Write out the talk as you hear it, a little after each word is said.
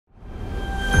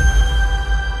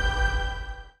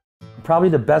Probably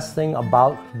the best thing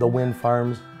about the wind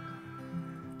farms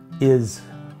is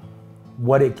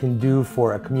what it can do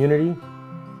for a community,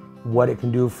 what it can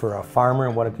do for a farmer,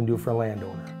 and what it can do for a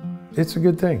landowner. It's a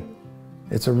good thing.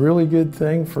 It's a really good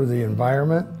thing for the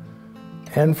environment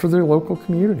and for their local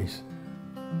communities.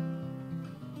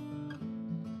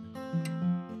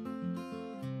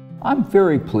 I'm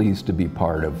very pleased to be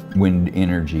part of wind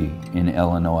energy in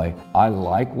Illinois. I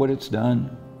like what it's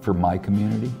done for my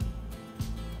community.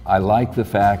 I like the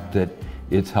fact that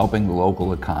it's helping the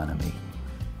local economy.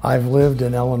 I've lived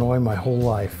in Illinois my whole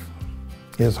life.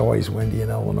 It's always windy in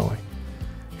Illinois.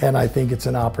 And I think it's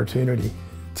an opportunity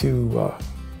to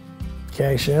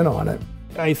cash in on it.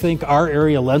 I think our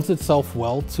area lends itself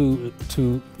well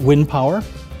to wind power.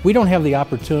 We don't have the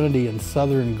opportunity in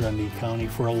southern Grundy County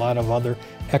for a lot of other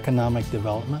economic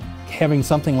development. Having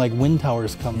something like wind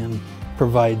towers come in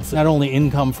provides not only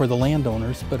income for the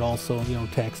landowners, but also,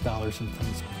 tax dollars and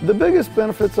things. The biggest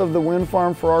benefits of the wind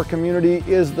farm for our community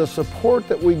is the support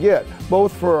that we get,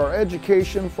 both for our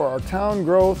education, for our town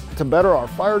growth, to better our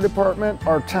fire department,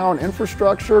 our town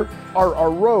infrastructure,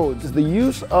 our roads. The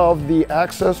use of the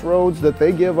access roads that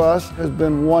they give us has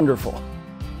been wonderful.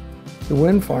 The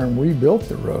wind farm rebuilt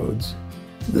the roads.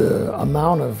 The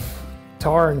amount of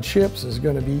tar and chips is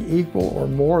going to be equal or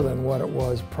more than what it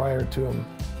was prior to them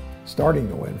starting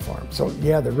the wind farm. So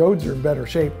yeah, the roads are in better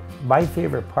shape. My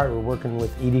favorite part of working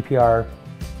with EDPR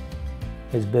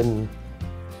has been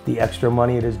the extra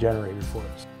money it has generated for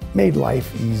us. Made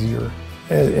life easier.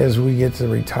 As we get to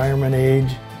retirement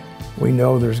age, we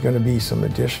know there's going to be some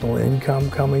additional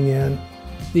income coming in.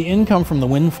 The income from the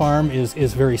wind farm is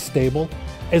very stable,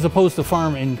 as opposed to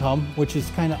farm income, which is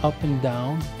kind of up and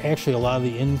down. Actually, a lot of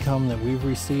the income that we've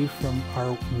received from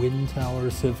our wind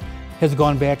towers has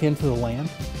gone back into the land.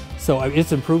 So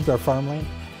it's improved our farmland,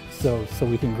 so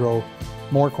we can grow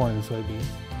more corn and soybeans.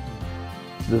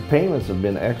 The payments have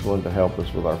been excellent to help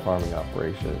us with our farming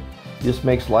operation. It just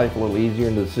makes life a little easier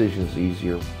and the decisions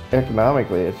easier.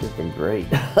 Economically, it's just been great.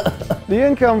 The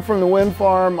income from the wind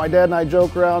farm, my dad and I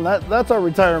joke around, that's our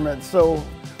retirement, so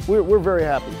we're very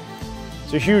happy.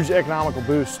 It's a huge economical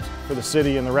boost for the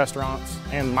city and the restaurants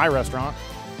and my restaurant.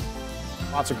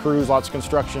 Lots of crews, lots of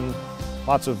construction,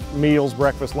 lots of meals,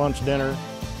 breakfast, lunch, dinner.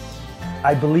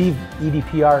 I believe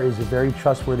EDPR is a very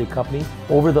trustworthy company.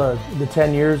 Over the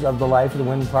 10 years of the life of the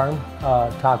wind farm,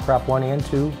 top crop 1 and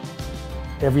 2,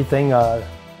 everything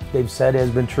they've said has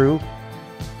been true.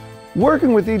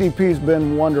 Working with EDP has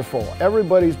been wonderful.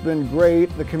 Everybody's been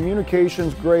great, the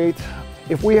communication's great.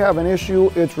 If we have an issue,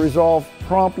 it's resolved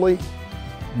promptly.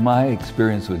 My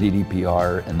experience with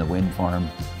EDPR and the wind farm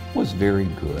was very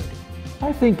good.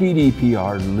 I think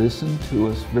EDPR listened to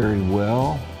us very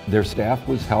well. Their staff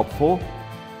was helpful.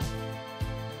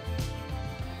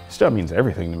 Stuff means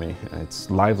everything to me. It's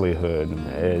livelihood,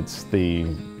 it's the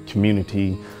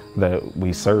community that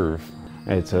we serve.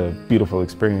 It's a beautiful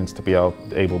experience to be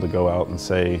able to go out and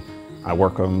say, I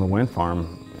work on the wind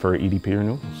farm for EDP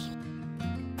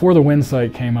Renewables. Before the wind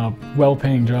site came up,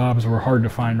 well-paying jobs were hard to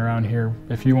find around here.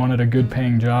 If you wanted a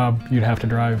good-paying job, you'd have to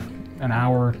drive an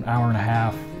hour, hour and a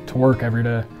half to work every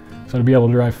day. So to be able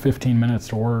to drive 15 minutes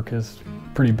to work is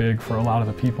pretty big for a lot of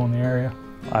the people in the area.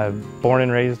 I'm born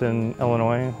and raised in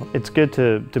Illinois. It's good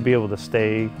to be able to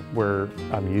stay where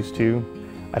I'm used to.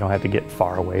 I don't have to get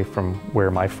far away from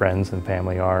where my friends and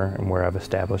family are and where I've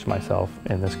established myself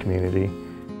in this community.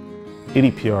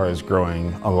 EDPR is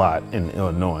growing a lot in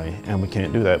Illinois, and we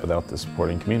can't do that without the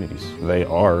supporting communities. They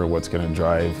are what's going to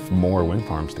drive more wind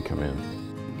farms to come in.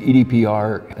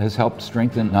 EDPR has helped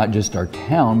strengthen not just our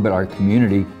town, but our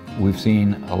community. We've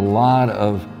seen a lot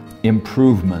of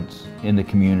improvements in the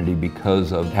community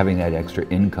because of having that extra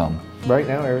income. Right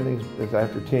now, everything's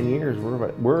after 10 years,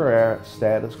 we're at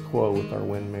status quo with our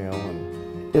windmill,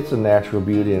 and it's a natural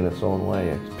beauty in its own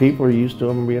way. People are used to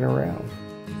them being around.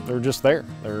 They're just there.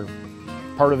 They're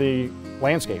part of the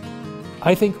landscape.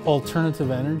 I think alternative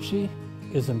energy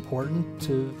is important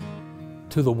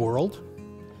to the world.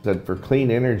 That for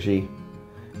clean energy,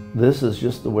 this is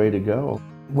just the way to go.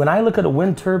 When I look at a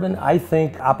wind turbine, I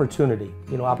think opportunity.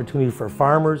 Opportunity for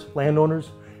farmers, landowners,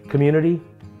 community.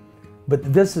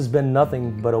 But this has been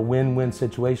nothing but a win-win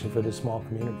situation for this small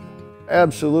community.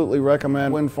 Absolutely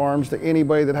recommend wind farms to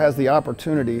anybody that has the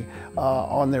opportunity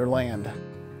on their land.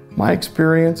 My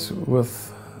experience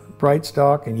with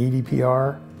Brightstock and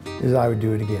EDPR is I would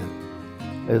do it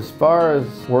again. As far as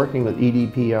working with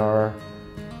EDPR,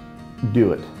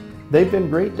 do it. They've been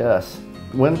great to us.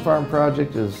 Wind farm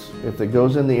project is, if it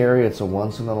goes in the area, it's a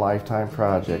once-in-a-lifetime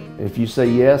project. If you say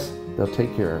yes, they'll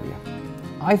take care of you.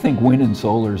 I think wind and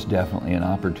solar is definitely an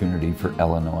opportunity for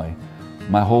Illinois.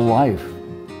 My whole life,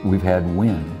 we've had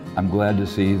wind. I'm glad to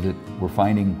see that we're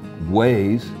finding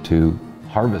ways to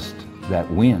harvest that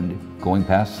wind going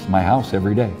past my house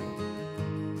every day.